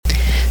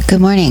Good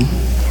morning.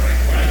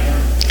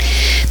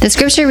 The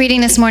scripture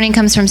reading this morning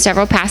comes from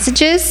several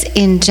passages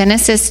in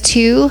Genesis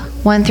 2,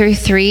 1 through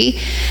 3,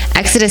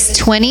 Exodus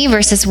 20,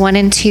 verses 1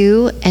 and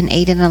 2, and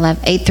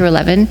 8 through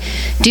 11,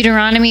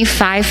 Deuteronomy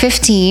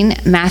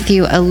 5:15,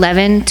 Matthew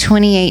 11,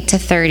 28 to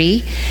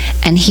 30,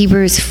 and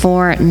Hebrews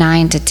 4,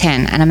 9 to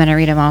 10. And I'm going to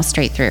read them all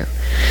straight through.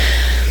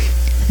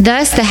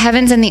 Thus the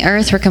heavens and the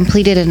earth were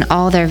completed in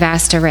all their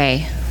vast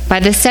array. By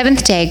the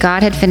seventh day,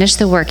 God had finished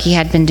the work he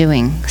had been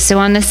doing. So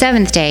on the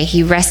seventh day,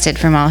 he rested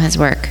from all his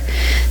work.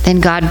 Then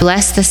God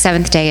blessed the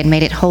seventh day and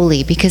made it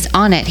holy, because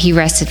on it he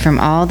rested from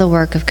all the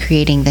work of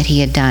creating that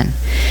he had done.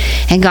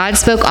 And God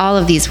spoke all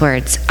of these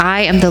words,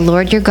 I am the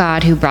Lord your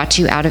God who brought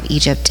you out of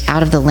Egypt,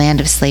 out of the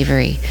land of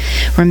slavery.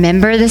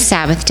 Remember the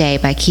Sabbath day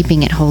by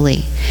keeping it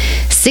holy.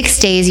 6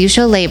 days you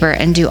shall labor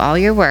and do all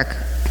your work,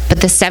 but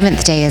the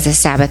seventh day is a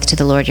Sabbath to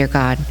the Lord your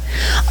God.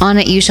 On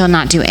it you shall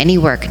not do any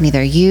work,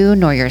 neither you,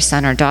 nor your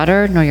son or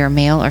daughter, nor your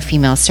male or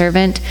female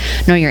servant,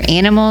 nor your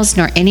animals,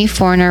 nor any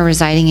foreigner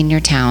residing in your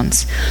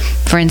towns.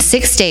 For in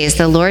 6 days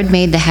the Lord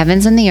made the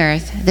heavens and the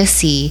earth, the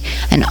sea,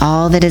 and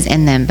all that is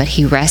in them, but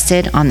he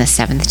rested on the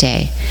seventh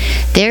day.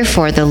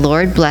 Therefore the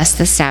Lord blessed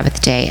the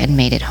Sabbath day and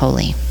made it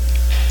holy.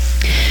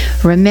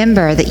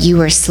 Remember that you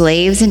were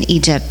slaves in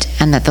Egypt,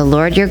 and that the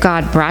Lord your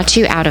God brought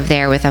you out of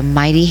there with a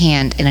mighty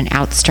hand and an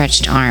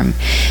outstretched arm.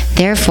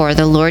 Therefore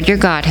the Lord your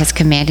God has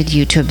commanded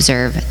you to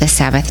observe the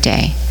Sabbath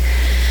day.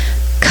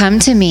 Come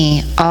to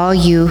me, all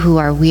you who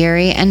are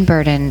weary and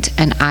burdened,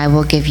 and I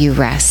will give you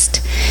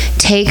rest.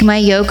 Take my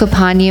yoke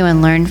upon you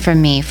and learn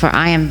from me, for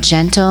I am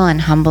gentle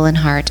and humble in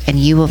heart, and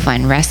you will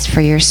find rest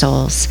for your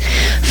souls.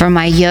 For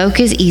my yoke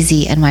is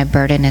easy and my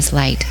burden is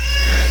light.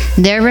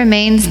 There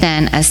remains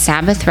then a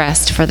Sabbath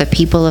rest for the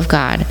people of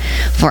God.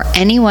 For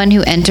anyone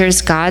who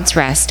enters God's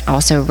rest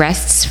also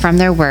rests from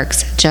their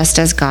works, just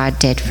as God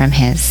did from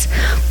his.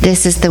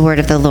 This is the word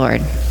of the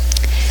Lord.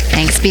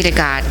 Thanks be to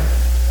God.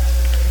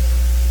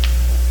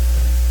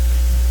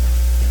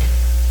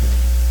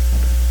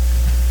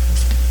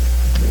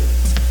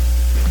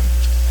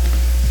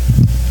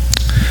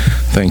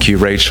 Thank you,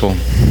 Rachel.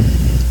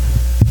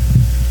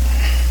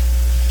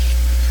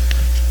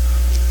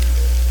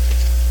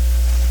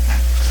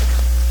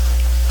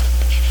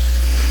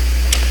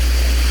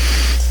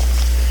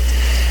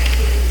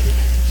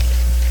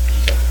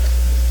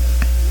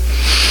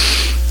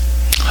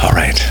 All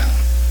right,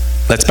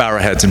 let's bow our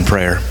heads in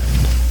prayer.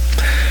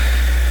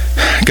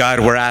 God,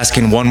 we're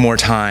asking one more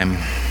time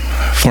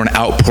for an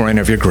outpouring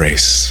of your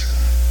grace.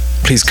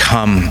 Please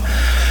come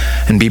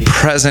and be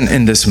present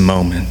in this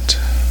moment.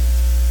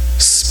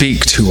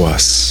 Speak to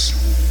us.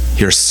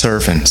 Your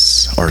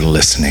servants are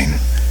listening.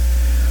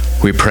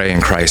 We pray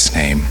in Christ's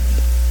name.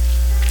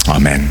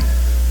 Amen.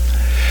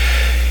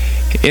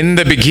 In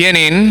the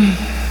beginning,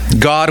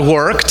 God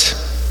worked.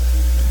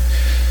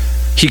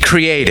 He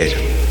created.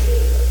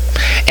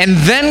 And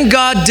then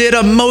God did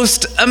a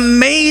most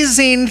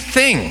amazing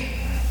thing.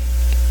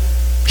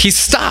 He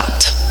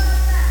stopped.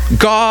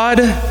 God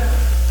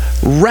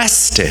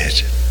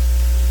rested.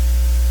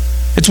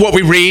 It's what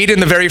we read in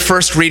the very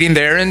first reading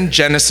there in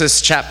Genesis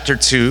chapter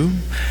 2,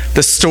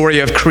 the story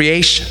of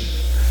creation.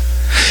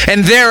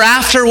 And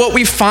thereafter, what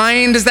we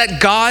find is that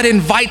God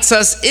invites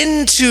us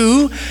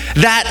into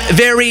that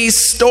very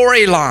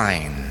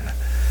storyline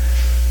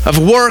of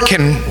work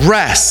and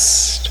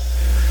rest.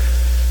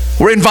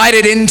 We're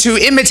invited into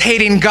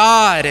imitating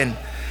God and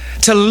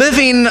to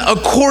living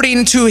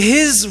according to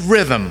his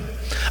rhythm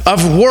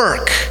of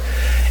work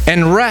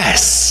and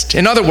rest.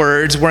 In other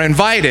words, we're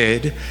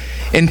invited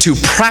into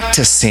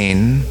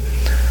practicing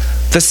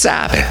the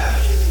Sabbath.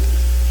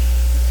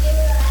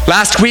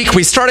 Last week,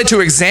 we started to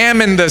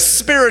examine the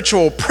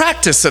spiritual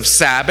practice of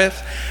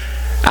Sabbath,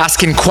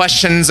 asking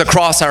questions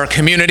across our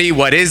community.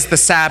 What is the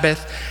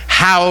Sabbath?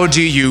 How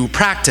do you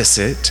practice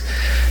it?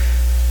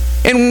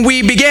 And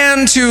we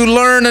began to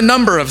learn a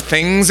number of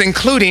things,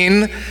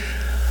 including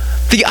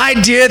the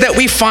idea that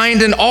we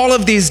find in all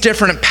of these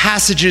different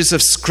passages of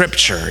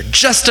Scripture,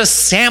 just a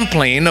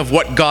sampling of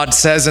what God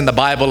says in the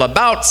Bible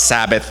about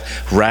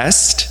Sabbath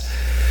rest,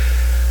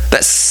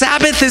 that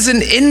Sabbath is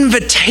an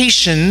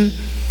invitation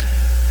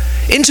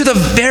into the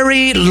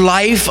very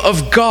life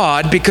of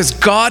God, because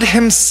God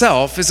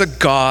himself is a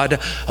God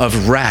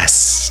of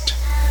rest.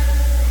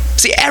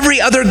 See, every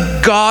other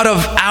god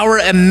of our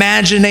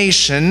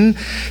imagination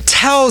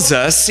tells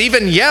us,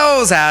 even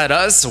yells at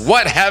us,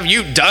 what have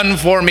you done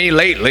for me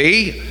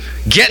lately?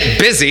 Get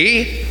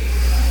busy.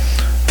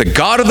 The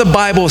God of the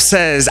Bible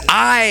says,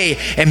 I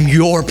am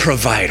your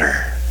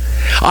provider.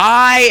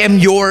 I am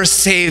your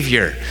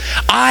Savior.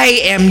 I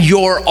am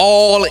your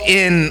all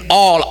in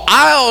all.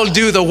 I'll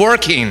do the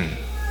working.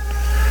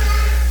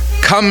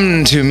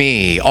 Come to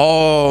me,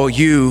 all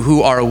you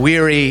who are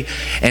weary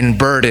and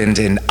burdened,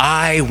 and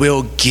I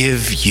will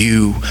give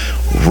you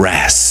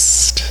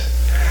rest.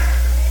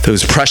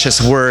 Those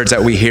precious words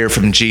that we hear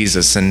from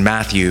Jesus in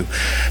Matthew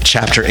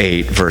chapter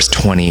 8, verse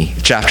 20,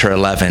 chapter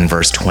 11,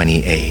 verse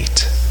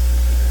 28.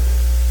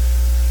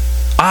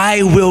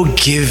 I will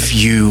give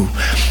you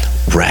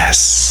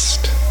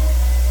rest.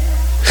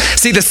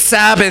 See, the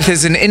Sabbath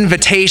is an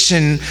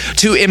invitation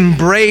to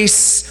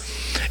embrace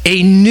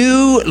a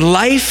new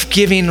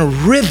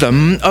life-giving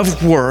rhythm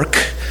of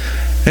work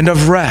and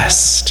of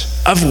rest.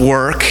 Of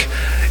work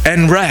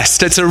and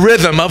rest. It's a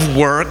rhythm of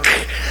work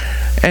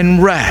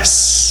and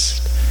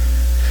rest.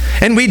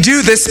 And we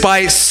do this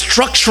by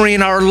structuring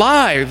our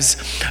lives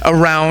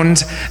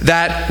around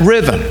that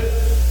rhythm.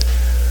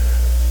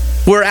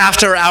 Where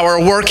after our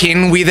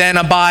working, we then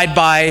abide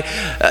by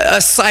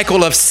a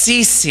cycle of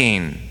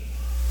ceasing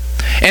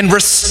and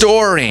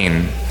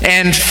restoring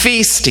and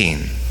feasting.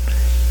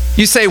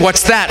 You say,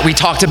 what's that? We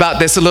talked about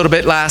this a little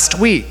bit last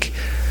week.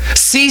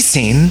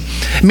 Ceasing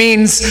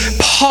means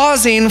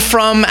pausing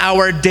from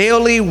our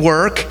daily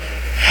work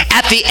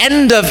at the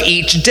end of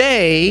each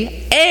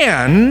day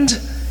and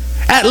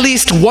at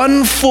least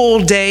one full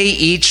day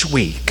each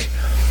week.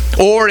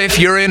 Or if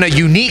you're in a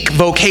unique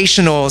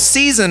vocational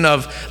season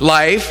of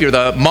life, you're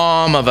the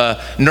mom of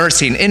a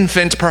nursing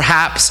infant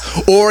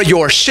perhaps, or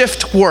your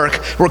shift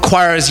work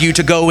requires you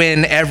to go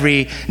in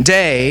every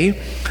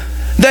day,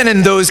 then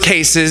in those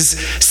cases,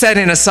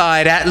 setting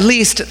aside at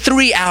least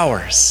 3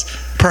 hours,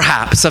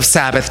 perhaps, of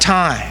Sabbath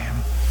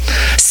time.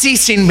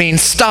 Ceasing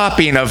means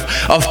stopping, of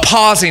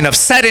pausing, of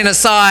setting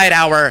aside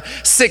our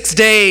 6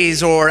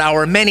 days or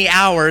our many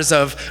hours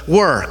of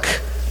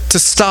work to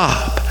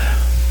stop.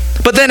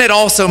 But then it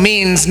also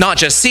means not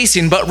just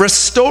ceasing, but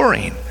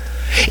restoring.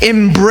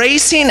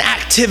 Embracing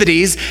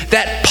activities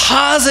that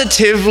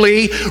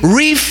positively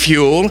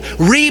refuel,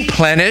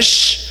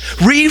 replenish,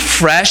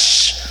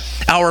 refresh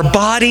our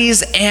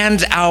bodies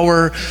and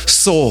our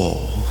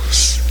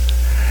souls.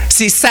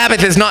 See,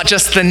 Sabbath is not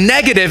just the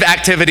negative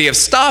activity of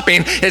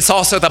stopping, it's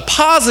also the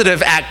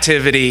positive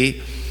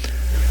activity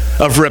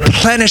of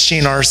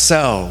replenishing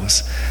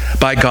ourselves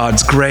by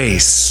God's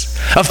grace,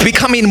 of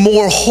becoming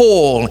more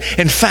whole,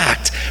 in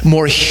fact,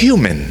 more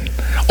human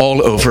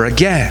all over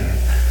again.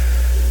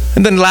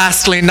 And then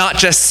lastly, not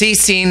just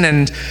ceasing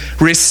and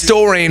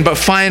restoring, but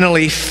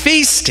finally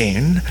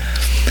feasting,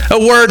 a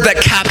word that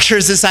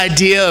captures this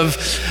idea of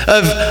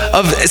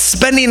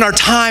spending our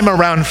time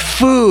around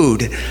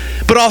food,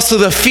 but also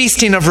the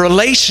feasting of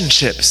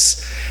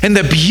relationships and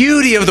the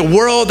beauty of the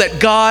world that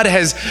God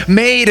has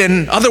made.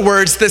 In other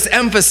words, this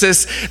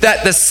emphasis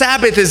that the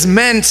Sabbath is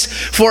meant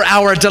for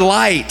our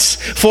delight,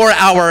 for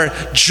our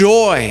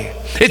joy.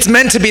 It's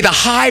meant to be the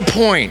high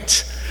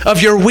point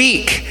of your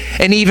week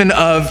and even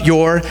of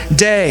your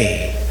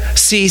day.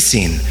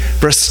 Ceasing,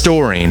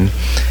 restoring,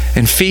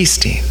 and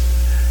feasting.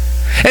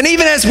 And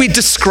even as we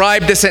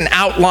describe this in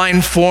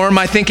outline form,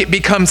 I think it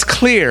becomes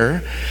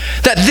clear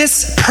that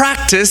this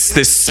practice,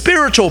 this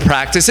spiritual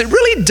practice, it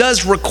really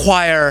does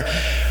require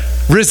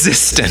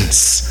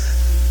resistance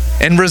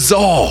and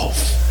resolve.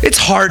 It's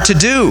hard to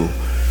do.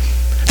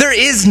 There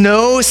is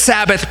no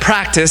Sabbath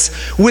practice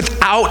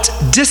without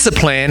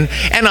discipline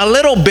and a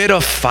little bit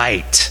of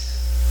fight.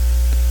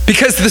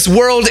 Because this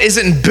world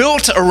isn't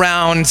built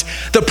around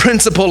the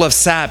principle of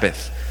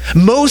Sabbath.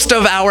 Most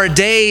of our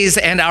days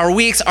and our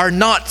weeks are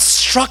not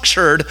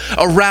structured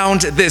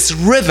around this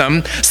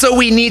rhythm, so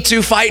we need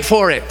to fight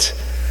for it.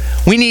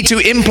 We need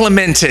to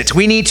implement it.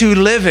 We need to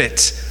live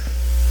it.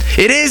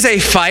 It is a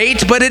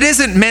fight, but it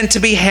isn't meant to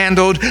be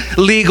handled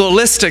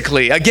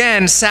legalistically.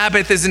 Again,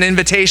 Sabbath is an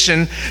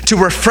invitation to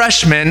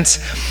refreshment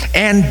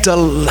and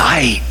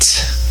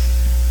delight.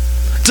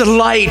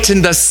 Delight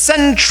in the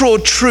central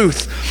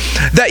truth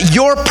that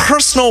your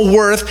personal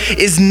worth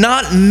is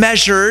not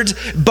measured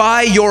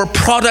by your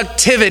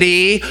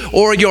productivity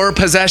or your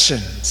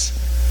possessions.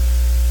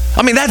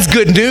 I mean, that's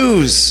good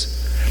news.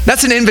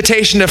 That's an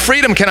invitation to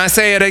freedom. Can I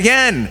say it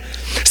again?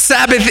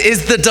 Sabbath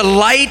is the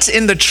delight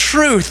in the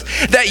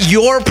truth that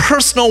your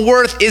personal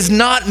worth is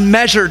not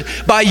measured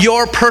by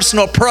your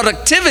personal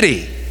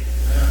productivity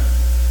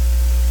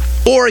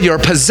or your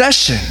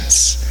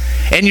possessions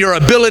and your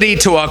ability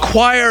to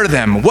acquire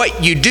them,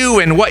 what you do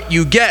and what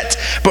you get,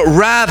 but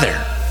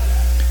rather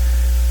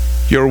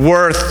your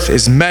worth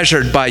is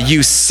measured by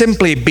you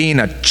simply being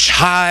a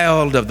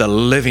child of the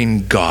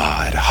living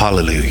God.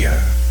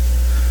 Hallelujah.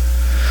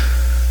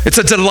 It's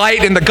a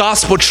delight in the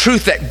gospel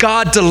truth that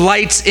God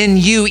delights in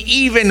you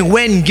even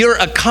when you're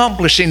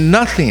accomplishing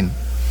nothing.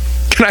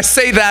 Can I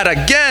say that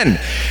again?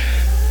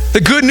 The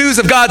good news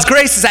of God's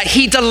grace is that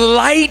He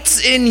delights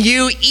in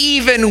you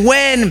even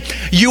when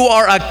you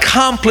are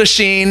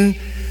accomplishing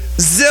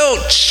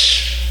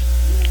zilch.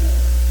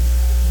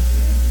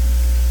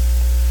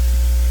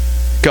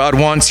 God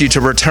wants you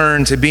to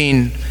return to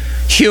being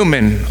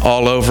human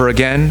all over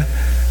again,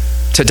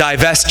 to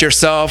divest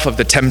yourself of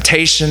the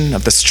temptation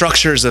of the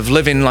structures of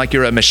living like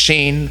you're a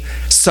machine,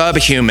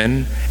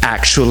 subhuman,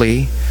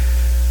 actually,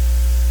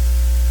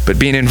 but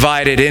being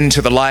invited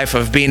into the life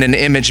of being an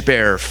image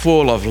bearer,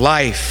 full of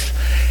life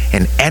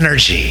and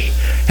energy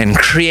and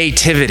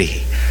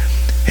creativity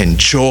and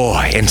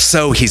joy. And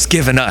so He's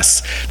given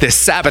us this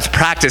Sabbath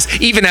practice,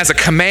 even as a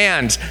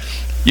command.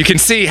 You can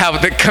see how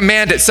the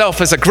command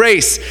itself is a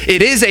grace.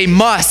 It is a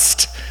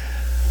must,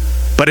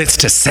 but it's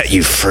to set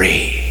you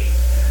free.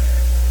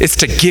 It's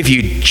to give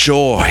you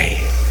joy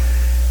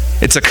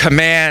It's a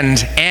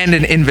command and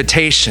an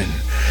invitation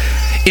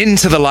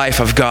into the life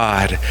of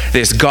God,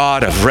 this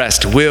God of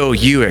rest. Will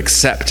you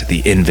accept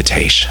the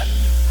invitation?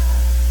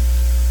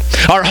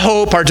 Our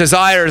hope, our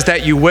desire is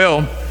that you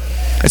will.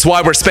 It's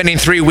why we're spending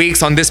 3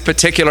 weeks on this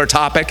particular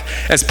topic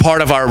as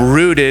part of our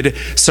Rooted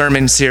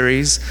sermon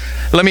series.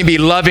 Let me be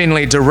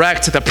lovingly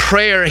direct. The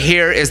prayer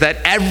here is that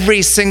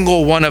every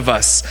single one of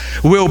us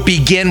will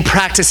begin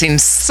practicing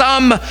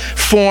some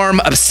form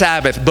of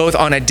Sabbath, both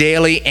on a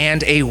daily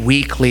and a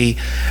weekly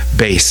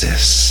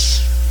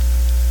basis,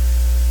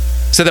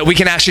 so that we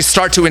can actually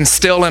start to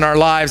instill in our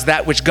lives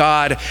that which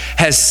God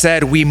has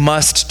said we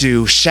must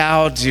do,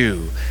 shall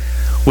do,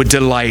 would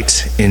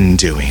delight in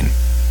doing.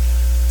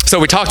 So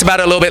we talked about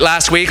it a little bit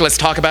last week. Let's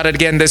talk about it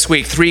again this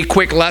week. 3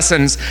 quick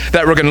lessons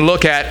that we're going to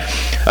look at.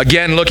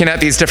 Again, looking at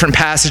these different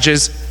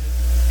passages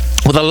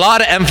with a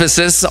lot of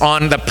emphasis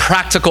on the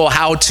practical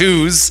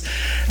how-tos,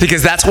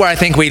 because that's where I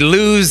think we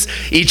lose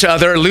each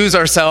other, lose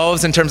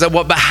ourselves in terms of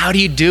but how do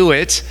you do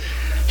it?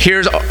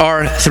 Here's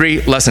our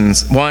 3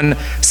 lessons. 1,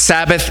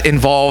 Sabbath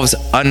involves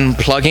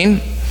unplugging.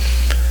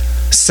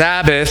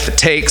 Sabbath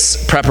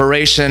takes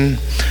preparation.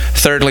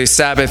 Thirdly,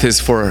 Sabbath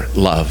is for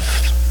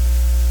love.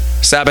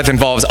 Sabbath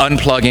involves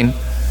unplugging.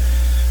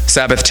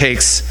 Sabbath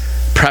takes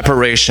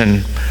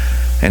preparation.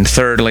 And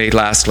thirdly,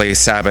 lastly,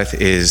 Sabbath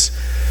is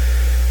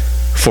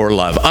for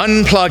love.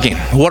 Unplugging.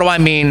 What do I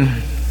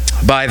mean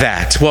by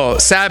that? Well,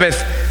 Sabbath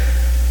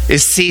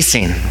is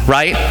ceasing,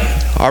 right?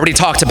 Already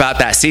talked about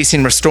that.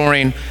 Ceasing,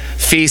 restoring,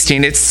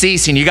 feasting. It's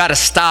ceasing. You got to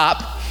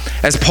stop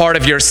as part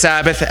of your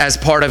Sabbath, as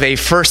part of a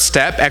first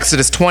step.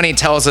 Exodus 20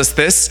 tells us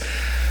this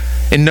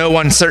in no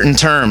uncertain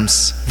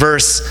terms.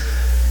 Verse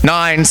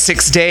 9,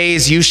 6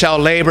 days you shall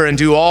labor and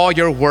do all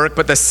your work,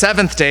 but the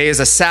 7th day is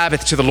a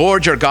Sabbath to the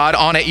Lord your God.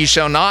 On it you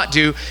shall not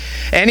do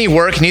any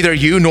work, neither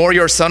you nor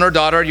your son or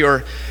daughter,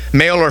 your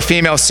male or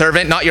female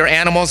servant, not your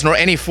animals, nor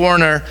any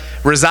foreigner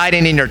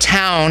residing in your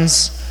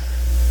towns,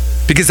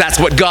 because that's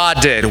what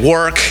God did.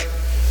 Work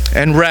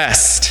and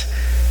rest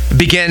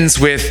begins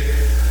with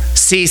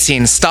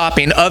ceasing,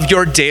 stopping of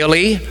your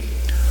daily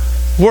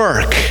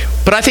work.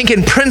 But I think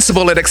in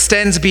principle it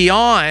extends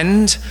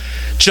beyond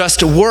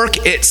just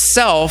work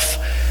itself.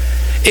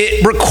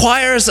 It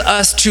requires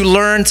us to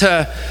learn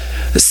to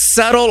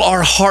settle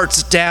our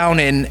hearts down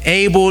and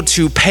able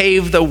to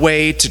pave the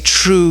way to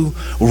true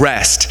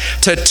rest,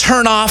 to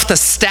turn off the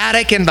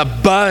static and the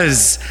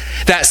buzz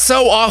that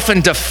so often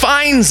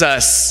defines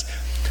us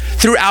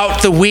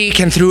throughout the week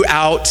and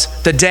throughout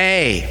the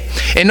day.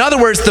 In other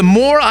words, the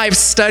more I've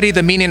studied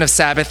the meaning of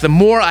Sabbath, the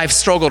more I've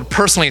struggled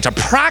personally to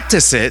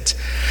practice it,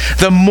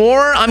 the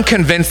more I'm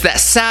convinced that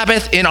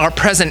Sabbath in our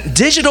present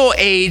digital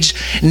age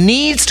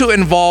needs to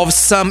involve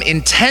some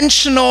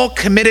intentional,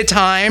 committed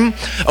time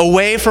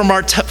away from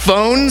our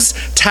phones,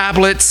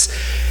 tablets,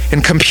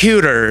 and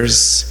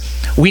computers.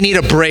 We need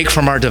a break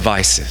from our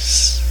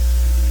devices.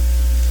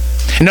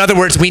 In other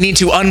words, we need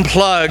to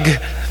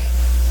unplug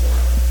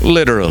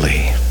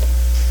literally.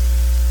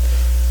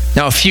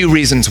 Now, a few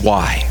reasons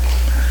why.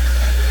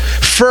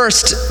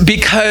 First,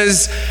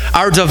 because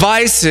our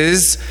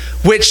devices,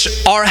 which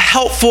are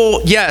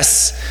helpful,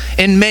 yes,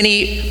 in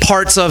many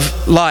parts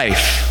of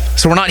life.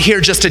 So we're not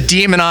here just to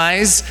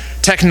demonize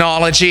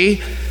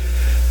technology,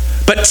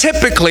 but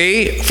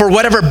typically, for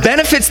whatever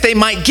benefits they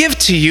might give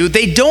to you,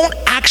 they don't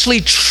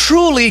actually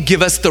truly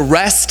give us the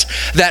rest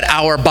that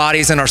our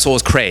bodies and our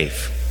souls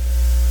crave.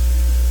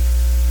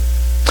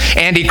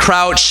 Andy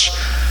Crouch,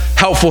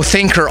 helpful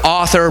thinker,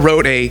 author,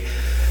 wrote a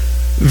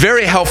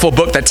very helpful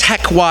book, The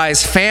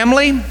Tech-Wise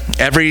Family,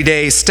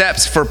 Everyday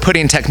Steps for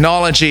Putting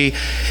Technology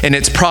in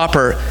its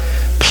Proper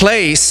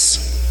Place.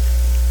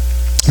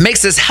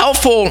 Makes this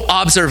helpful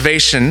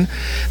observation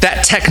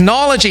that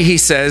technology, he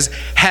says,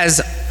 has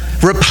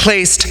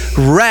replaced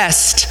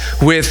rest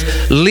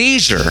with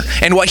leisure.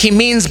 And what he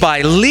means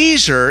by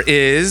leisure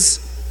is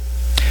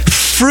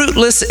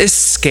fruitless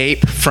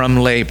escape from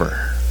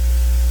labor.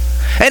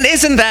 And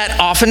isn't that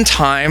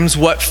oftentimes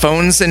what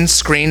phones and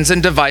screens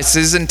and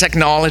devices and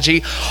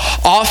technology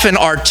often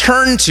are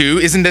turned to?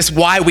 Isn't this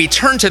why we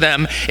turn to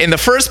them in the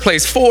first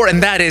place for?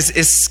 And that is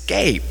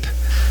escape.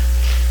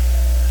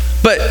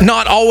 But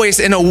not always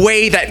in a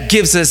way that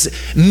gives us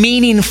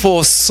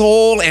meaningful,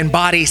 soul and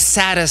body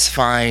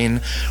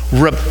satisfying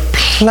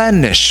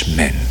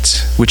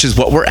replenishment, which is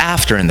what we're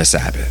after in the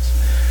Sabbath.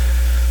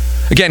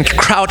 Again,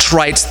 Crouch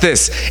writes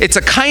this: it's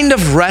a kind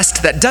of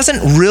rest that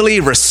doesn't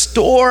really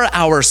restore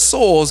our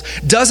souls,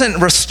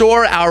 doesn't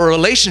restore our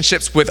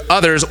relationships with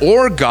others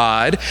or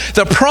God.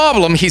 The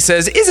problem, he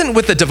says, isn't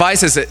with the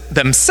devices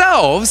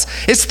themselves,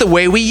 it's the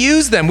way we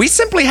use them. We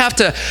simply have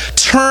to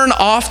turn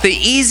off the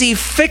easy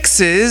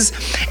fixes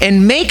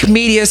and make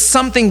media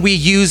something we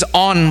use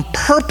on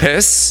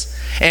purpose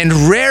and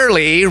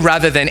rarely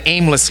rather than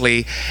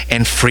aimlessly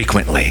and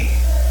frequently.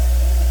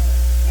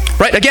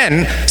 Right?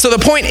 Again, so the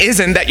point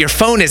isn't that your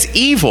phone is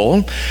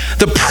evil.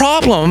 The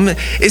problem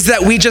is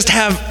that we just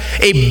have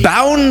a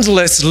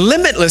boundless,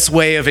 limitless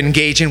way of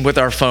engaging with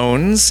our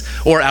phones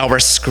or our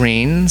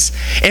screens,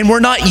 and we're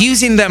not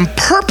using them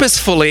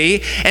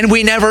purposefully, and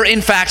we never,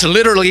 in fact,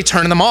 literally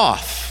turn them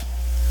off.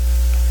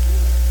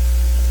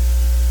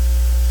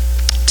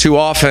 Too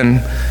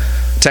often,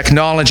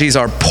 technologies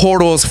are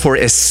portals for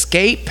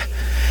escape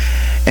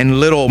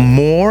and little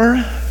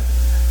more.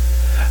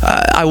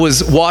 I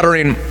was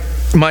watering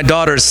my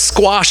daughter's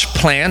squash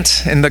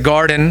plant in the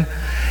garden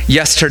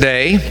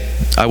yesterday.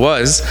 I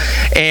was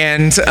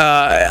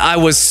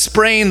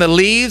spraying the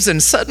leaves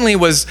and suddenly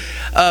was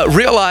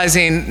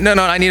realizing, no,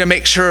 I need to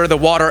make sure the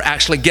water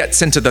actually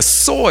gets into the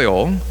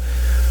soil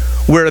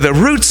where the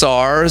roots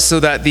are so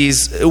that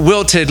these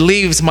wilted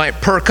leaves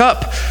might perk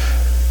up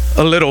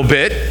a little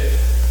bit.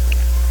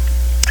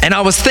 And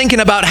I was thinking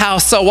about how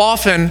so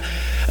often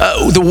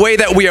the way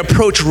that we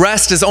approach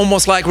rest is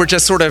almost like we're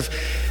just sort of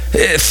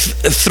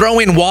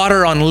throwing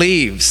water on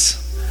leaves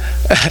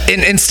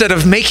instead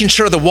of making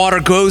sure the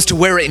water goes to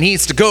where it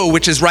needs to go,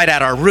 which is right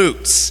at our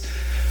roots.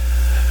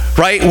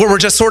 Right? Where we're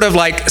just sort of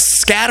like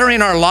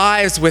scattering our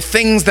lives with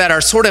things that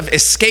are sort of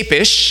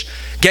escapish,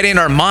 getting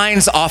our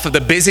minds off of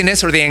the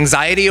busyness or the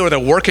anxiety or the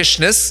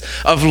workishness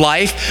of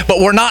life, but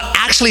we're not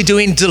actually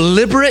doing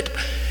deliberate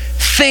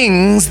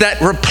things that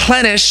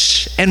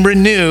replenish and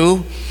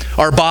renew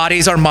our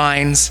bodies, our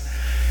minds,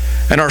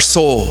 and our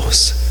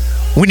souls.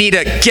 We need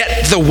to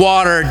get the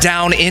water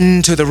down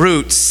into the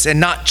roots and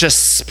not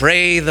just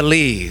spray the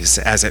leaves,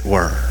 as it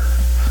were.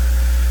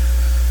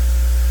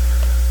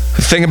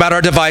 The thing about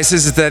our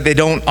devices is that they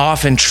don't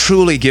often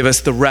truly give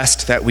us the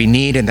rest that we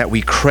need and that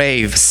we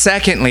crave.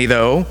 Secondly,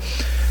 though,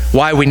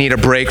 why we need a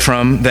break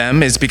from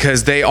them is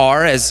because they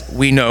are, as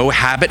we know,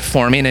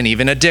 habit-forming and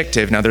even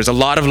addictive. Now, there's a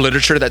lot of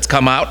literature that's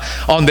come out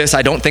on this.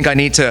 I don't think I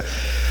need to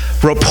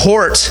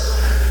report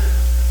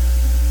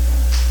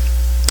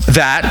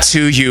that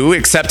to you,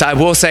 except I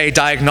will say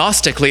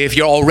diagnostically, if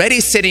you're already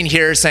sitting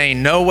here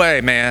saying, no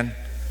way, man,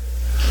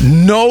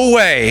 no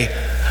way,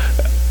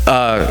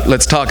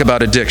 let's talk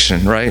about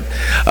addiction, right?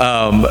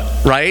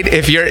 Right?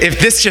 If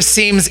this just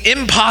seems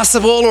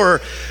impossible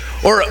or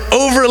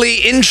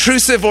overly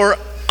intrusive or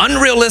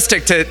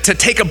unrealistic to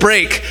take a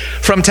break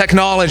from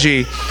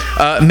technology,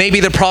 maybe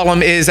the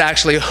problem is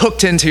actually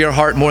hooked into your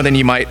heart more than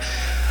you might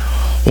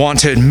want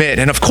to admit.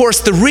 And of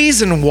course, the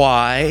reason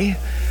why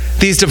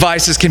these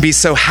devices can be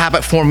so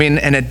habit-forming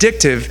and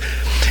addictive,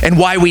 and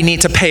why we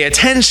need to pay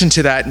attention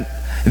to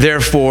that,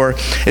 therefore,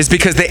 is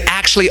because they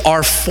actually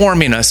are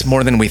forming us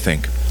more than we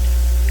think.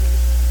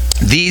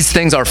 These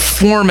things are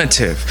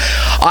formative.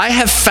 I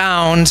have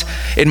found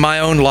in my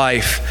own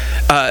life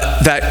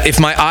that if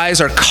my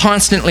eyes are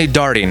constantly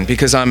darting,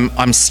 because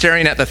I'm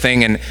staring at the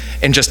thing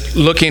and just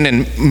looking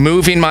and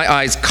moving my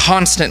eyes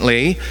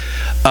constantly,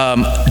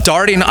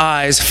 darting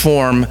eyes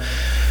form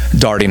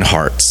darting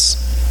hearts.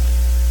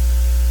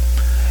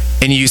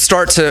 And you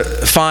start to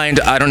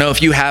find, I don't know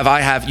if you have, I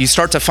have, you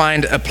start to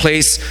find a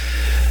place,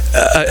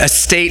 a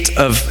state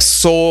of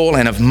soul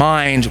and of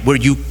mind where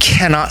you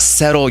cannot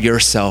settle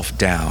yourself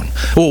down.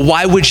 Well,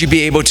 why would you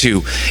be able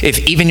to if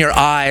even your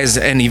eyes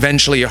and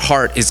eventually your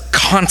heart is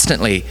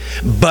constantly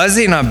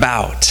buzzing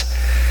about?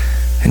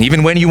 And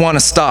even when you want to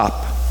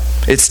stop,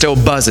 it still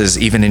buzzes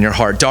even in your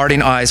heart.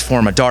 Darting eyes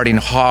form a darting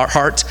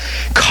heart.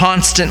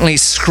 Constantly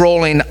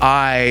scrolling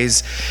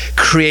eyes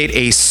create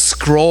a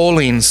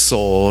scrolling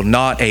soul,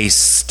 not a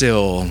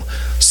still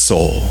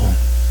soul.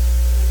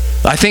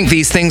 I think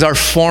these things are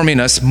forming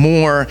us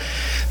more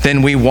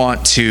than we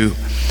want to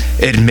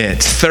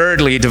admit.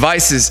 Thirdly,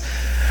 devices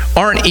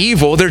aren't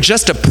evil. They're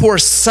just a poor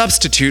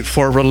substitute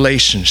for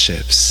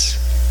relationships.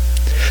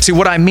 See,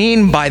 what I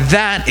mean by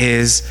that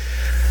is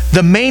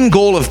the main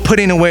goal of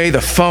putting away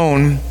the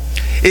phone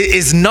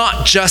is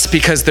not just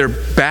because they're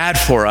bad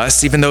for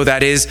us, even though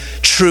that is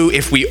true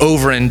if we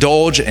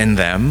overindulge in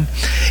them.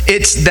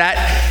 It's that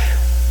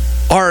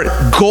our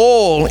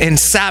goal in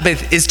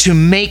Sabbath is to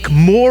make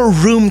more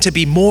room to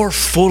be more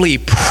fully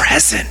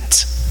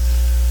present.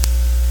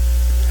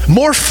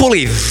 More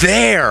fully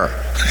there.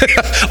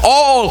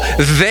 All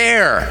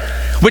there,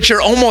 which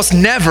you're almost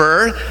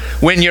never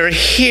when you're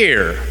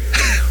here,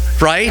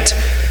 right?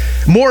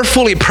 More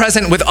fully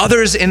present with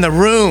others in the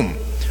room.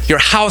 Your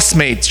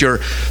housemates,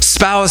 your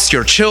spouse,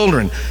 your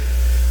children.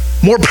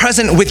 More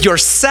present with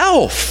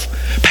yourself,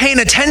 paying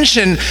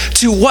attention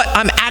to what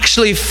I'm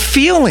actually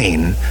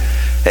feeling,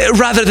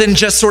 rather than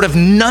just sort of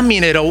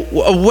numbing it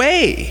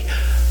away.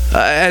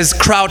 As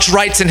Crouch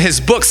writes in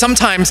his book,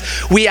 sometimes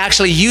we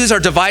actually use our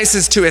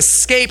devices to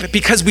escape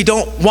because we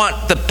don't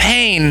want the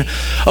pain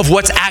of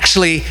what's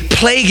actually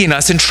plaguing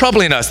us and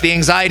troubling us, the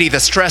anxiety, the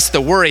stress,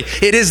 the worry.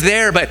 It is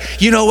there,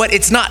 but you know what?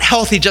 It's not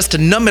healthy just to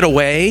numb it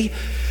away.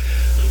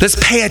 Let's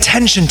pay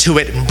attention to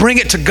it and bring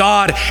it to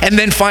God and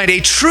then find a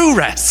true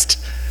rest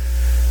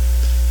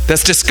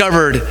that's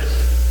discovered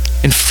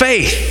in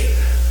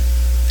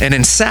faith and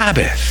in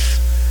Sabbath.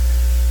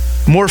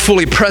 More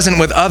fully present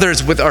with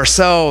others, with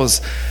ourselves,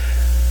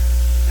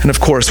 and of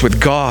course with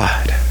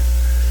God.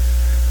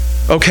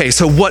 Okay,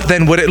 so what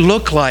then would it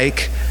look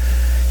like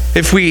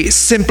if we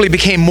simply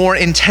became more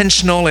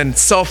intentional and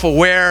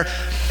self-aware,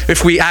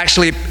 if we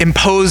actually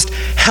imposed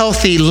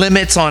healthy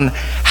limits on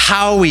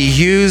how we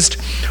used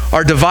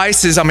our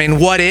devices? I mean,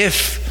 what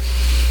if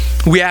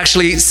we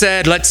actually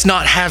said, let's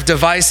not have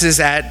devices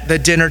at the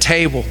dinner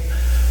table,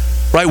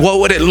 right? What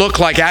would it look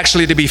like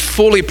actually to be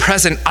fully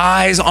present,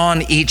 eyes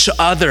on each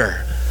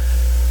other,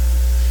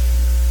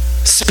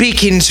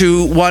 speaking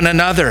to one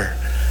another,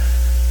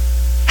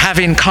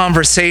 having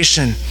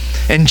conversation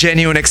and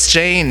genuine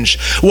exchange?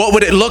 What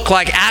would it look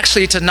like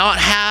actually to not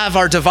have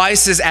our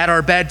devices at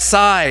our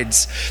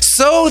bedsides,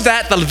 so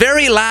that the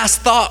very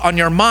last thought on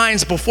your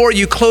minds before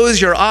you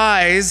close your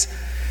eyes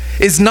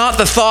is not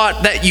the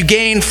thought that you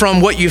gained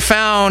from what you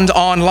found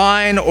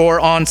online or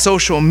on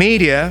social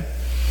media,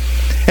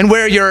 and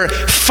where your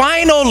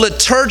final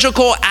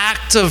liturgical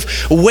act of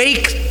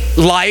wake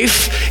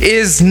life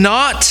is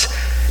not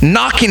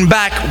knocking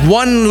back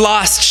one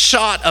last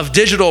shot of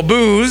digital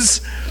booze,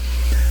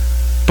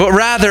 but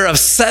rather of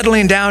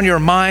settling down your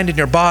mind and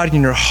your body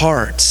and your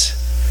heart,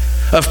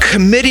 of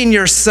committing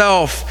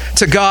yourself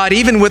to God,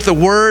 even with the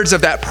words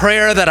of that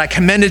prayer that I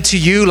commended to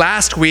you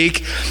last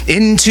week.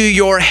 Into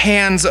your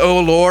hands, O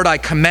Lord, I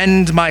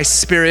commend my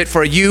spirit,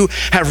 for you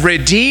have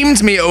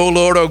redeemed me, O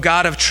Lord, O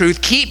God of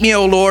truth. Keep me,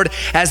 O Lord,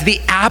 as the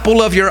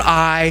apple of your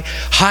eye.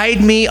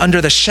 Hide me under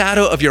the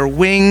shadow of your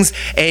wings.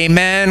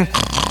 Amen.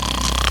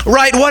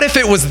 Right, what if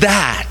it was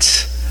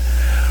that,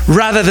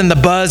 rather than the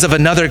buzz of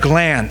another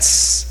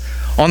glance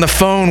on the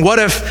phone? What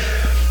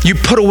if you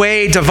put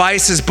away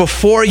devices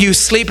before you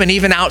sleep and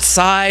even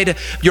outside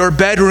your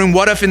bedroom?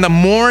 What if in the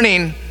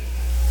morning,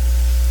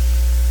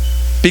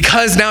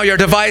 because now your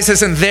device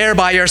isn't there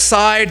by your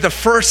side, the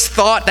first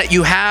thought that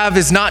you have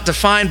is not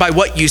defined by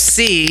what you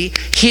see,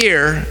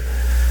 hear,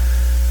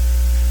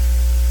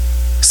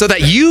 so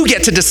that you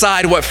get to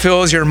decide what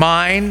fills your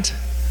mind?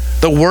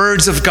 The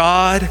words of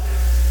God,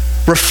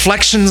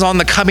 reflections on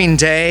the coming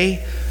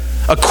day,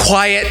 a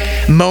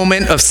quiet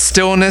moment of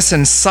stillness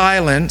and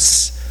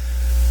silence,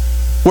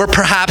 where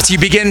perhaps you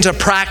begin to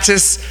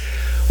practice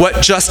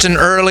what Justin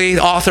Earley,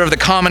 author of The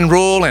Common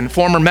Rule and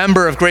former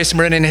member of Grace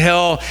Meridian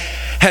Hill,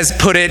 has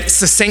put it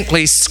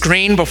succinctly: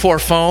 screen before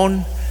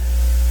phone.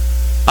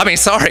 I mean,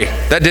 sorry,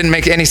 that didn't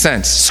make any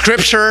sense.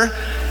 Scripture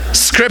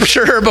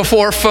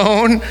before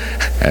phone.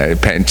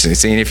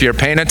 Seeing if you're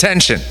paying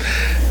attention.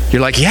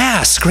 You're like,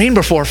 yeah, screen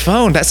before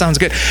phone, that sounds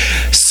good.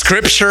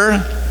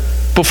 Scripture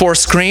before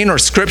screen or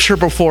scripture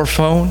before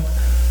phone.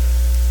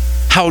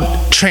 How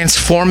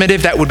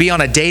transformative that would be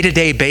on a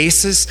day-to-day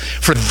basis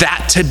for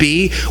that to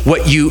be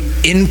what you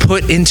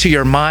input into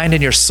your mind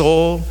and your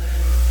soul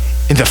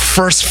in the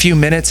first few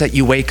minutes that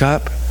you wake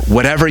up,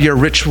 whatever your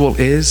ritual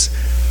is.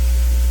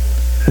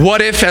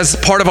 What if, as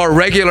part of our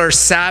regular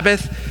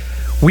Sabbath,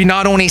 we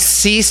not only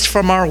ceased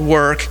from our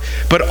work,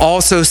 but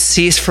also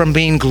ceased from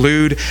being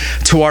glued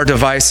to our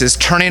devices,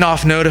 turning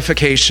off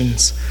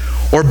notifications,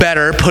 or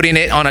better, putting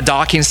it on a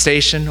docking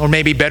station, or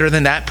maybe better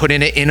than that,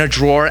 putting it in a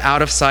drawer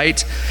out of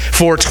sight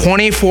for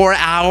 24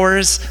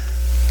 hours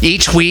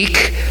each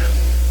week,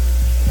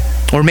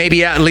 or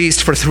maybe at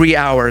least for 3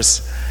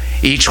 hours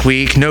each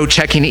week. No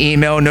checking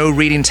email, no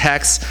reading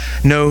texts,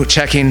 no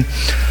checking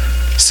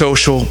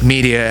social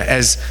media.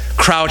 As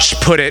Crouch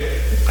put it,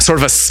 sort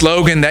of a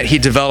slogan that he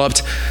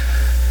developed,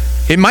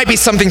 it might be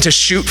something to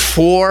shoot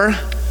for,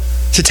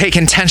 to take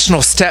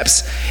intentional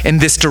steps in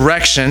this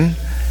direction.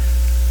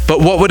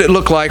 But what would it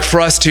look like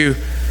for us to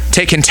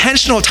take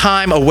intentional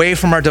time away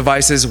from our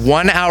devices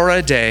 1 hour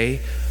a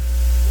day,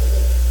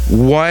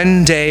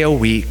 1 day a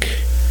week,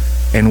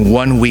 and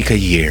 1 week a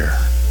year?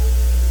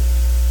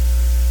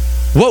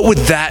 What would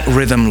that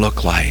rhythm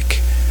look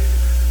like?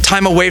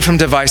 Time away from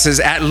devices,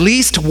 at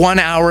least 1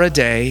 hour a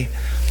day,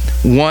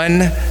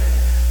 1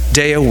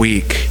 day a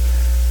week,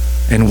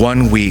 and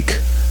 1 week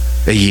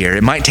a year.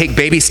 It might take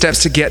baby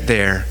steps to get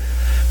there,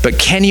 but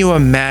can you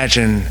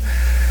imagine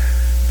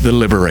the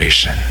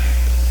liberation,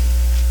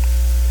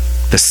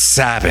 the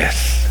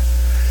Sabbath,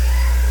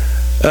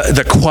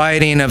 the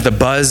quieting of the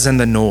buzz and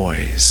the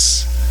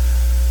noise,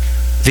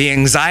 the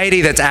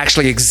anxiety that's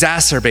actually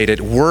exacerbated,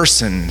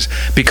 worsened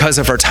because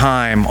of our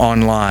time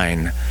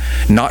online,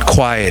 not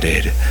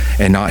quieted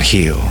and not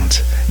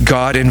healed?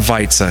 God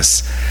invites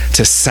us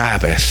to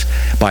Sabbath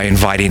by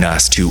inviting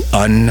us to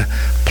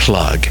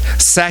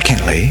unplug.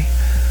 Secondly,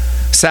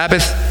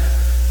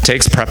 Sabbath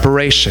takes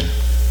preparation.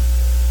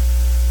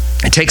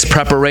 It takes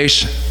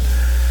preparation.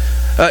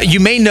 You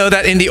may know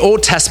that in the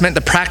Old Testament,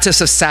 the practice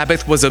of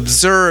Sabbath was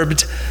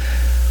observed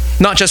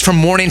not just from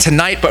morning to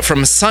night, but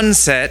from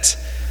sunset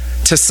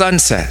to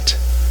sunset.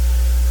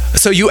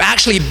 So you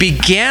actually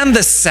began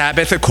the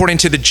Sabbath according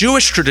to the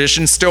Jewish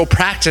tradition, still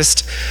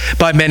practiced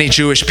by many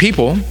Jewish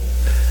people,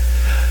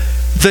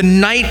 the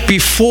night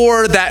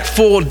before that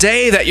full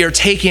day that you're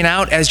taking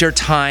out as your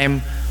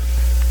time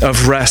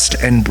of rest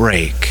and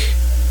break.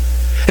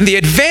 And the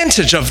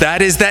advantage of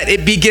that is that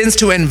it begins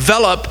to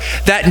envelop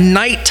that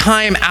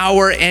nighttime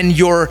hour and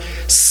your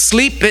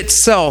sleep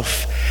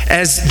itself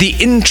as the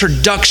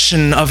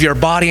introduction of your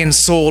body and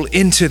soul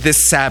into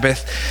this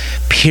Sabbath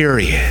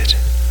period.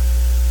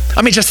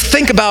 I mean, just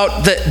think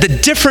about the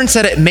difference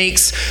that it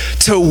makes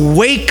to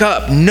wake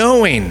up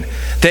knowing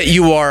that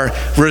you are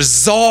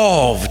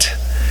resolved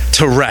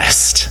to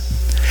rest.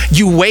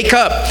 You wake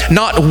up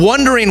not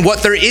wondering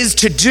what there is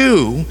to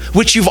do,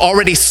 which you've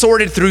already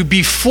sorted through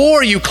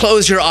before you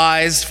close your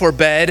eyes for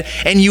bed,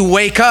 and you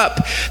wake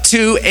up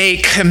to a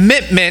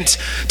commitment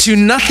to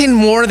nothing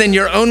more than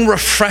your own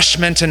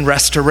refreshment and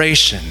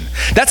restoration.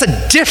 That's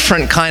a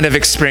different kind of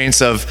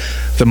experience of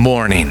the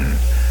morning.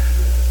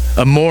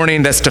 A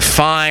morning that's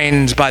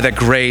defined by the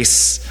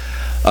grace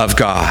of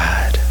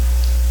God.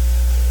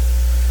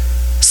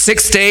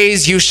 6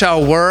 days you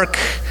shall work,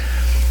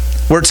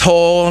 we're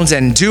told,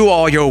 and do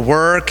all your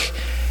work.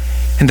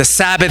 And the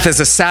Sabbath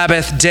is a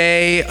Sabbath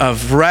day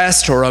of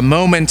rest or a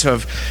moment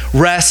of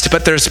rest,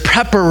 but there's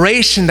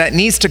preparation that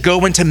needs to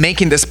go into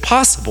making this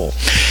possible.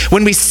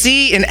 When we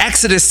see in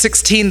Exodus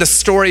 16 the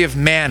story of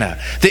manna,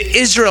 the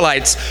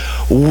Israelites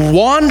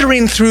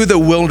wandering through the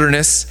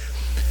wilderness,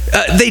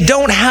 they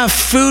don't have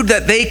food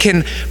that they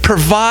can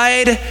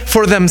provide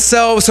for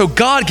themselves, so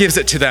God gives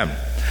it to them.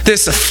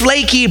 This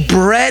flaky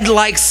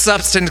bread-like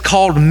substance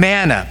called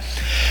manna.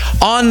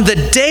 On the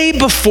day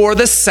before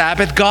the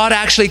Sabbath, God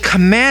actually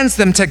commands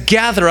them to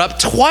gather up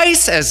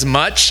twice as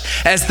much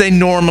as they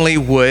normally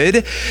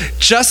would,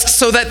 just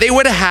so that they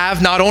would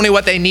have not only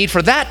what they need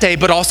for that day,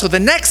 but also the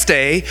next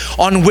day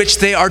on which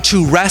they are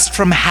to rest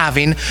from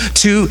having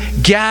to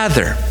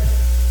gather.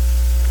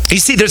 You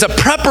see, there's a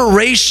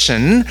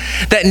preparation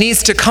that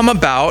needs to come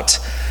about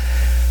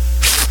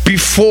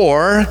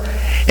before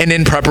and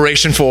in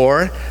preparation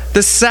for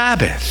the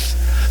Sabbath.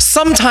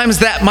 Sometimes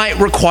that might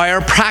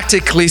require,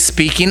 practically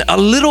speaking, a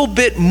little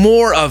bit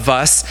more of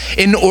us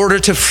in order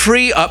to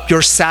free up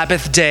your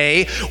Sabbath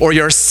day or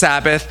your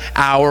Sabbath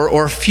hour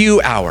or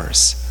few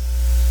hours.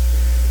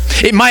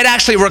 It might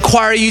actually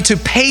require you to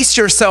pace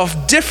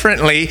yourself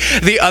differently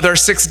the other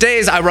 6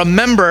 days. I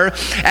remember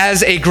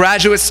as a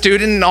graduate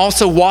student and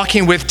also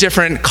walking with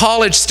different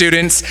college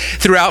students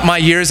throughout my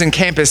years in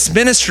campus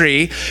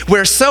ministry,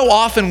 where so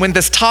often when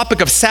this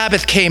topic of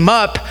Sabbath came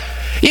up,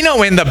 you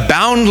know, in the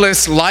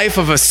boundless life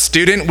of a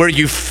student where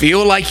you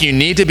feel like you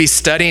need to be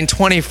studying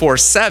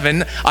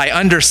 24/7, I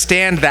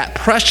understand that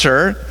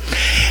pressure.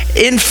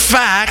 In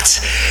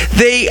fact,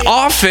 we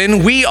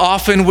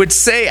often would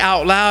say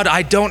out loud,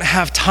 I don't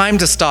have time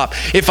to stop.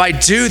 If I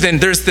do, then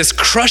there's this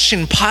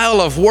crushing pile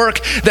of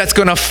work that's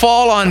going to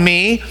fall on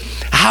me.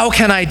 How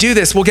can I do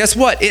this? Well, guess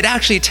what? It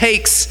actually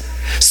takes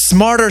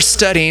smarter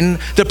studying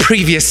the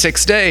previous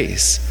 6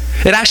 days.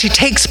 It actually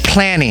takes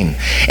planning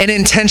and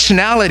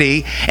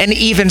intentionality and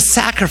even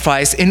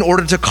sacrifice in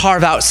order to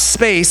carve out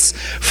space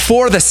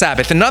for the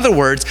Sabbath. In other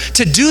words,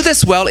 to do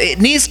this well,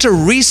 it needs to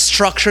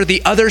restructure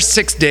the other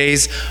 6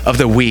 days of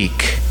the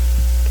week.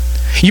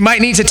 You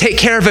might need to take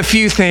care of a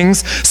few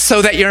things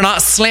so that you're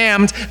not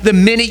slammed the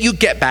minute you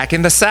get back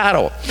in the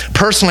saddle.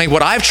 Personally,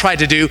 what I've tried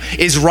to do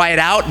is write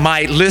out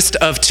my list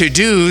of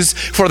to-dos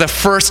for the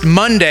first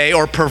Monday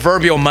or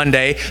proverbial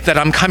Monday that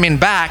I'm coming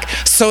back,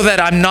 so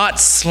that I'm not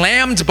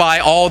slammed by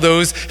all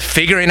those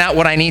figuring out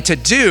what I need to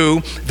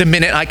do the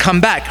minute I come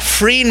back,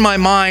 freeing my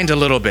mind a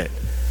little bit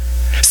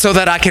so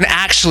that I can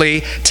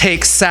actually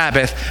take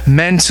Sabbath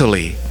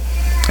mentally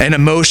and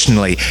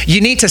emotionally. You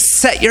need to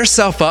set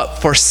yourself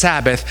up for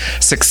Sabbath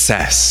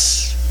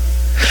success.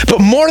 But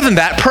more than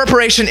that,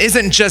 preparation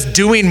isn't just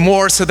doing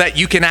more so that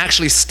you can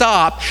actually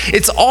stop.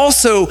 It's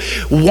also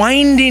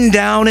winding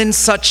down in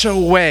such a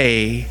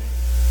way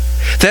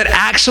that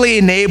actually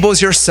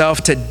enables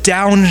yourself to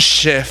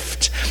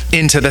downshift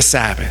into the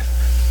Sabbath.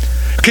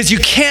 Because you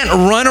can't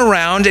run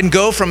around and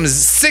go from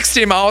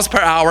 60 miles per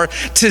hour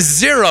to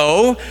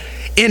 0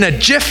 in a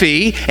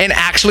jiffy and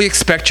actually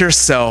expect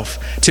yourself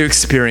to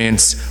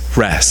experience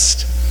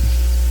rest.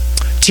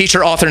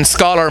 Teacher, author, and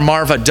scholar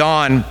Marva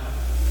Dawn,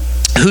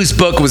 whose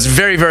book was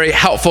very, very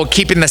helpful,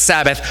 Keeping the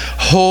Sabbath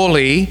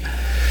Holy,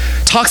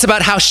 talks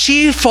about how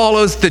she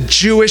follows the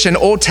Jewish and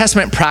Old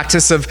Testament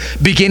practice of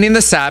beginning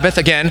the Sabbath,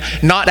 again,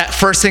 not at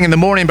first thing in the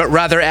morning, but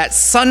rather at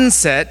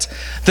sunset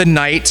the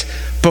night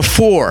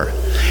before.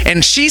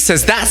 And she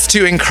says that's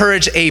to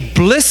encourage a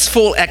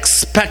blissful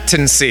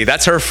expectancy,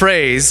 that's her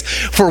phrase,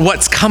 for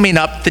what's coming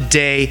up the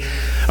day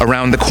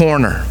around the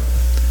corner.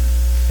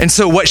 And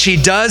so what she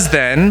does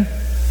then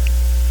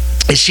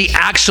is she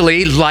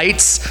actually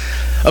lights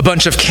a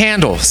bunch of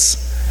candles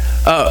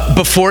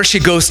before she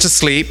goes to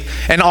sleep,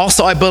 and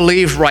also, I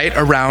believe, right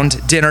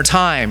around dinner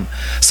time.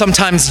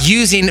 Sometimes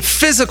using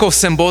physical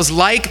symbols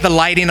like the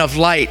lighting of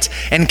light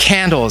and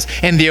candles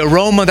and the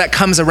aroma that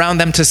comes around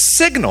them to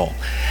signal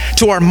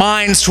to our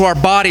minds, to our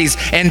bodies,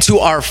 and to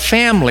our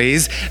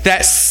families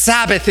that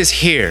Sabbath is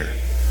here.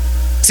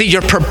 See,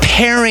 you're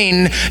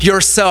preparing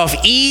yourself,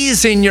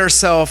 easing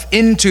yourself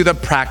into the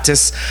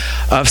practice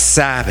of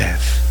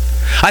Sabbath.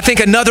 I think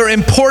another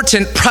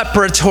important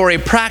preparatory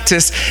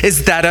practice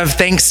is that of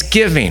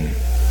thanksgiving.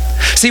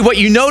 See, what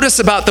you notice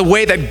about the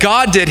way that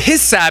God did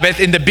his Sabbath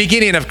in the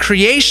beginning of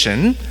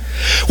creation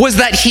was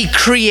that he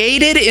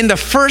created in the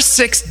first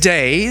 6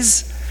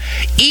 days,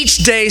 each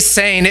day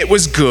saying it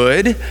was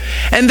good.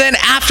 And then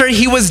after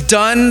he was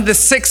done the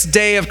 6th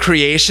day of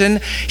creation,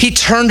 he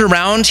turned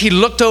around, he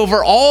looked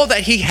over all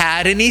that he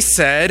had, and he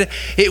said,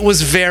 it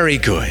was very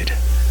good.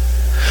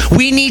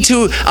 We need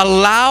to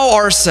allow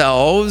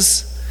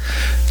ourselves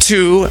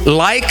to,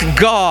 like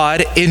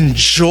God,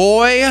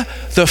 enjoy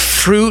the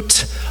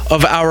fruit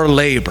of our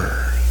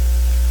labor.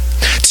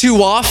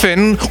 Too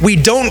often, we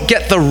don't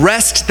get the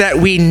rest that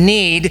we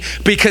need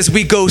because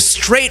we go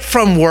straight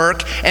from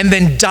work and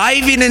then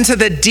diving into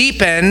the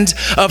deep end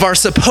of our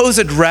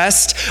supposed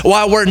rest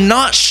while we're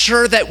not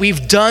sure that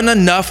we've done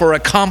enough or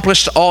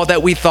accomplished all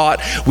that we thought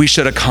we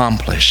should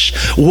accomplish.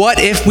 What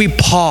if we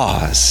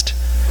paused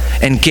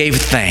and gave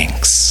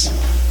thanks?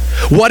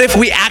 What if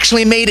we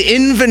actually made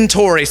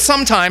inventory,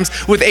 sometimes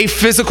with a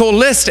physical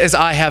list, as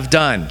I have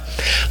done,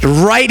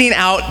 writing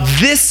out,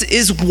 this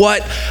is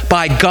what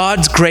by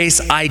God's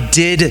grace I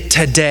did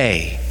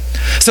today,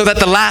 so that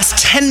the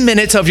last 10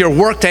 minutes of your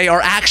workday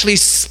are actually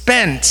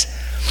spent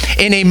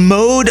in a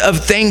mode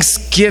of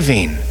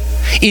thanksgiving,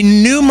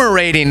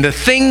 enumerating the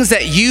things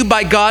that you,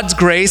 by God's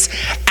grace,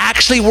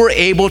 actually were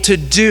able to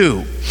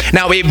do.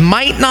 Now, it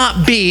might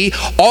not be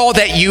all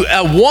that you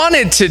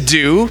wanted to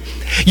do.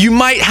 You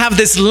might have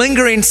this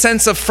lingering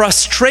sense of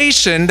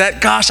frustration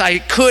that, gosh, I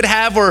could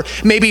have or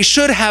maybe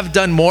should have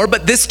done more,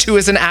 but this too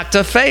is an act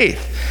of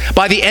faith.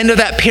 By the end of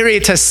that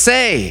period, to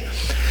say,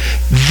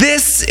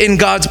 this in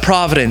God's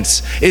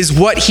providence is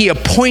what he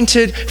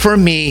appointed for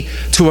me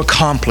to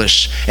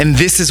accomplish, and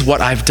this is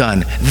what I've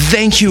done.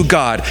 Thank you,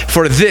 God,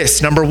 for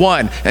this, number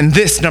 1, and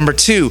this, number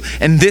 2,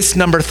 and this,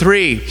 number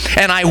 3.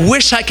 And I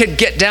wish I could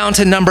get down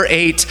to number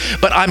 8,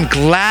 but I'm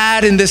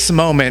glad in this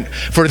moment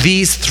for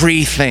these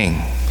 3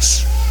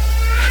 things.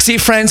 See,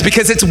 friends,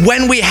 because it's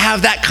when we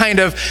have that kind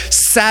of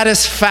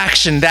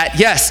satisfaction, that,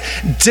 yes,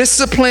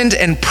 disciplined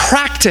and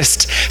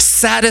practiced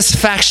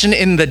satisfaction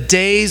in the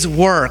day's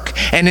work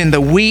and in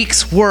the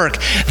week's work,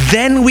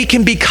 then we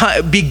can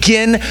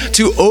begin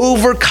to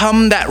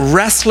overcome that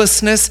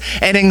restlessness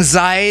and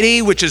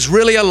anxiety, which is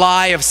really a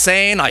lie of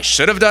saying, I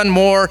should have done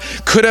more,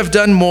 could have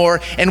done more,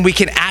 and we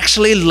can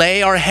actually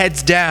lay our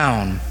heads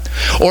down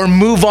or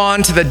move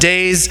on to the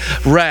day's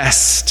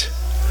rest.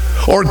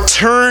 Or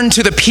turn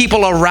to the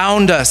people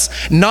around us,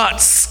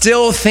 not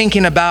still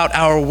thinking about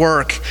our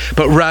work,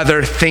 but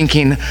rather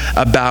thinking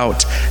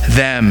about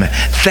them.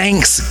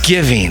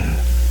 Thanksgiving.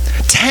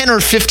 10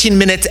 or 15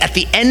 minutes at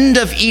the end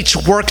of each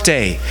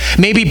workday,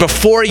 maybe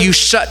before you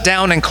shut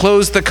down and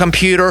close the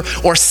computer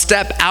or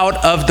step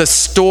out of the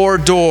store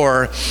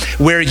door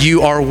where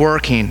you are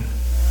working.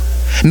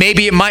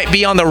 Maybe it might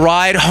be on the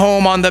ride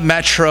home on the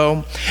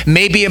metro.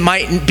 Maybe it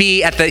might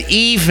be at the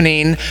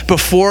evening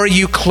before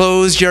you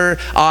close your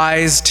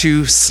eyes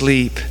to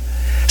sleep,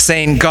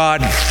 saying,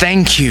 God,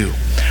 thank you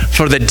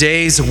for the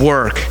day's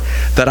work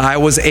that I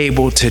was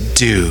able to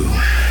do.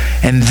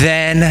 And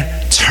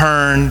then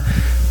turn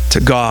to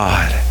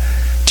God.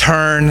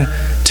 Turn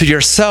to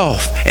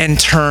yourself and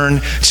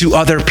turn to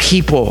other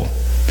people.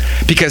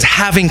 Because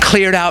having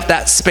cleared out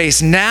that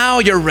space, now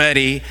you're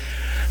ready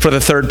for the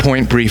 3rd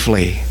point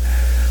briefly.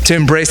 To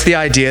embrace the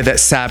idea that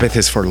Sabbath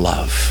is for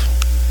love.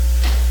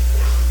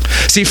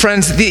 See,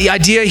 friends, the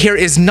idea here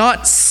is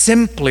not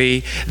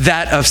simply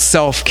that of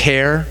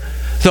self-care,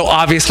 though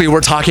obviously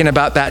we're talking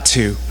about that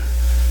too,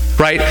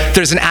 right?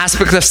 There's an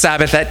aspect of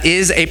Sabbath that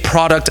is a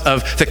product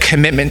of the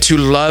commitment to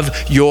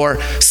love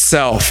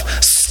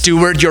yourself,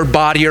 steward your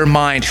body or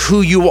mind,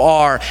 who you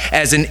are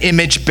as an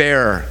image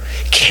bearer,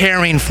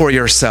 caring for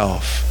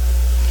yourself.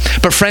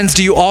 But friends,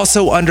 do you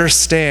also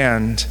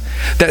understand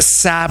that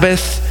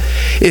Sabbath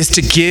is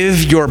to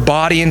give your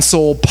body and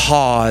soul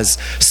pause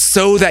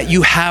so that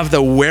you have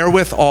the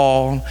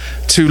wherewithal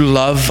to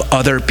love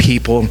other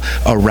people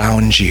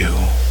around you?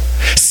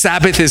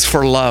 Sabbath is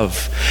for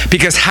love,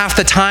 because half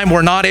the time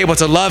we're not able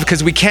to love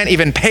because we can't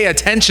even pay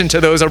attention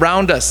to those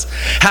around us.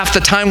 Half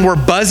the time we're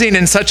buzzing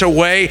in such a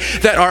way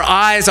that our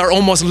eyes are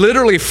almost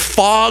literally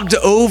fogged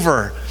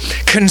over,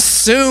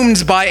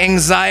 consumed by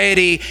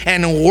anxiety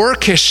and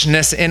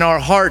workishness in our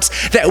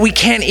hearts that we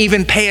can't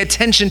even pay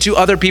attention to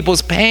other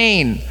people's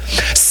pain.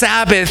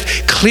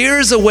 Sabbath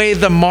clears away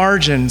the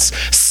margins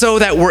so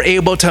that we're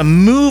able to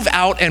move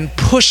out and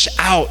push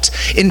out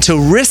into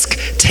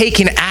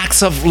risk-taking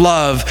acts of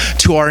love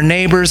to our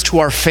neighbors, to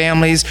our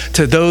families,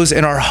 to those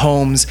in our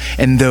homes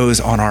and those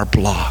on our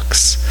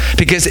blocks.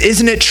 Because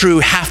isn't it true,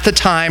 half the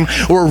time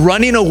we're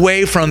running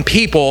away from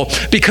people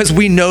because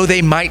we know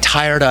they might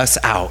tire us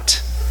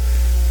out.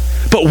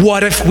 But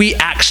what if we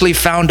actually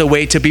found a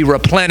way to be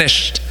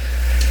replenished,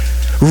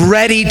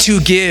 ready to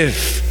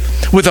give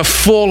with a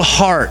full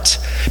heart,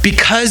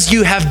 because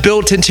you have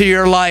built into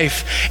your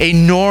life a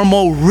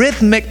normal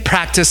rhythmic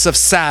practice of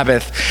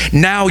Sabbath?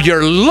 Now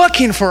you're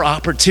looking for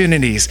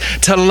opportunities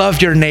to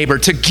love your neighbor,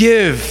 to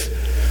give,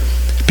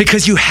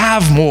 because you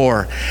have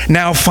more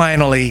now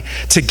finally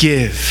to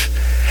give.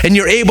 And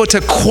you're able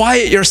to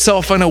quiet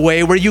yourself in a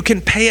way where you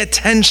can pay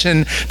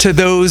attention to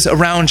those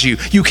around you.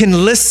 You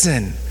can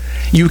listen.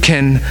 You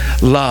can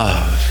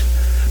love.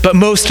 But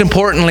most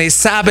importantly,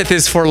 Sabbath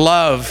is for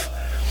love.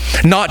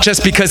 Not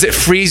just because it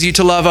frees you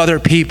to love other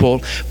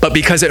people, but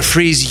because it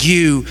frees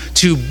you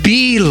to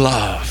be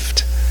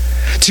loved,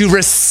 to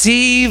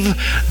receive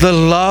the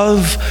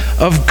love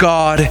of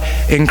God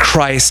in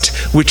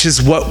Christ, which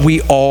is what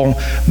we all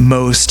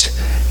most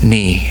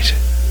need.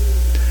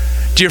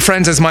 Dear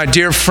friends, as my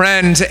dear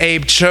friend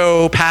Abe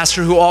Cho,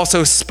 pastor who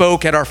also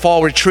spoke at our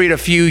fall retreat a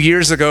few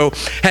years ago,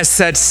 has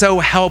said so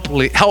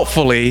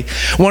helpfully,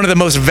 one of the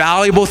most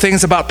valuable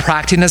things about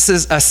practicing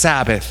a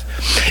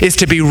Sabbath is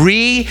to be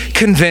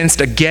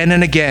re-convinced again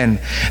and again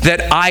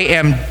that I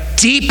am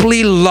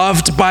deeply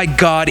loved by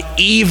God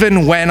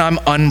even when I'm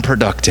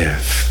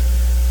unproductive.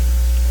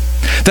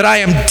 That I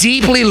am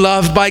deeply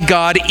loved by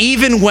God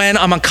even when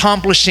I'm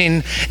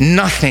accomplishing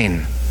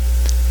nothing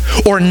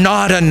or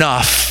not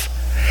enough,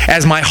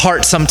 as my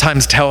heart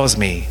sometimes tells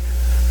me.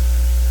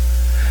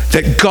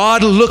 That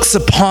God looks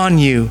upon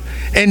you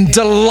and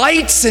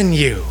delights in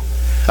you,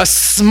 a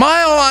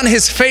smile on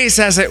his face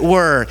as it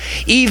were,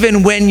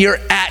 even when you're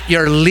at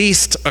your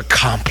least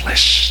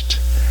accomplished.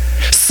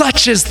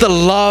 Such is the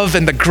love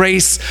and the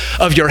grace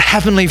of your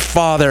heavenly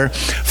Father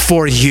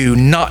for you,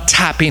 not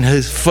tapping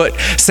his foot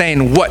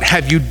saying, what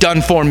have you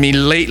done for me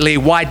lately?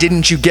 Why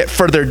didn't you get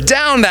further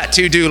down that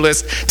to-do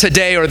list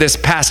today or this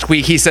past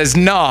week? He says,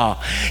 no.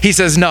 He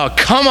says, no,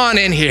 come on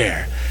in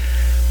here,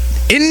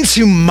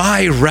 into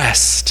my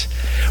rest,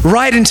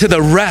 right into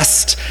the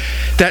rest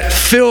that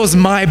fills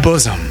my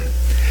bosom.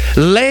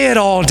 Lay it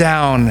all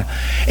down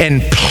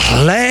and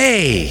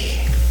play.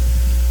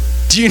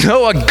 Do you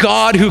know a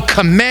God who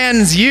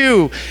commands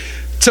you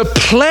to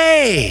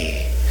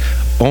play?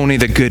 Only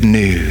the good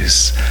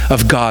news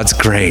of God's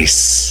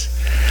grace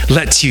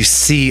lets you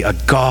see a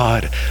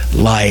God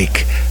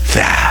like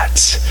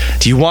that.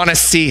 Do you want to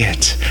see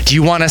it? Do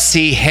you want to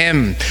see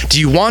him? Do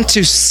you want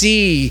to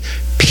see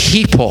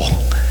people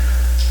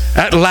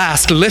at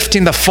last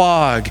lifting the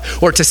fog,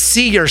 or to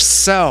see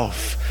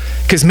yourself?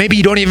 Because maybe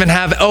you don't even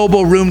have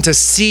elbow room to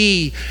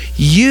see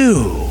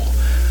you.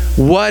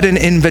 What an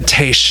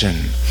invitation.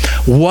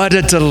 What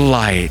a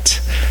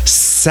delight.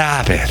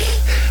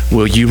 Sabbath.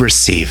 Will you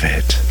receive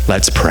it?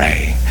 Let's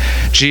pray.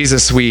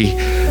 Jesus, we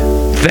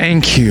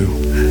thank you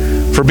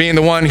for being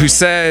the one who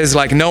says,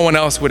 like no one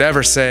else would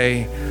ever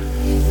say,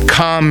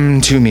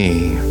 come to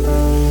me,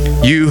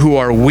 you who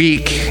are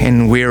weak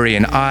and weary,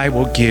 and I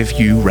will give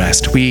you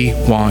rest. We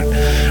want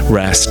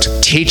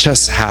rest. Teach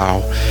us how.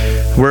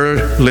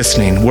 We're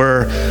listening.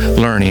 We're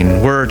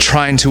learning. We're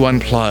trying to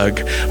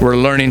unplug. We're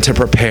learning to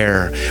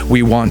prepare.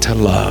 We want to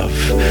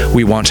love.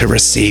 We want to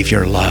receive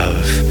your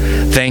love.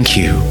 Thank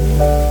you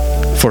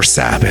for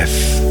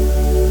Sabbath.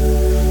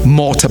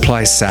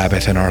 Multiply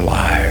Sabbath in our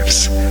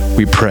lives.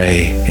 We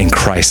pray in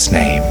Christ's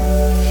name.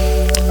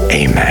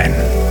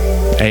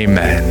 Amen.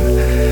 Amen.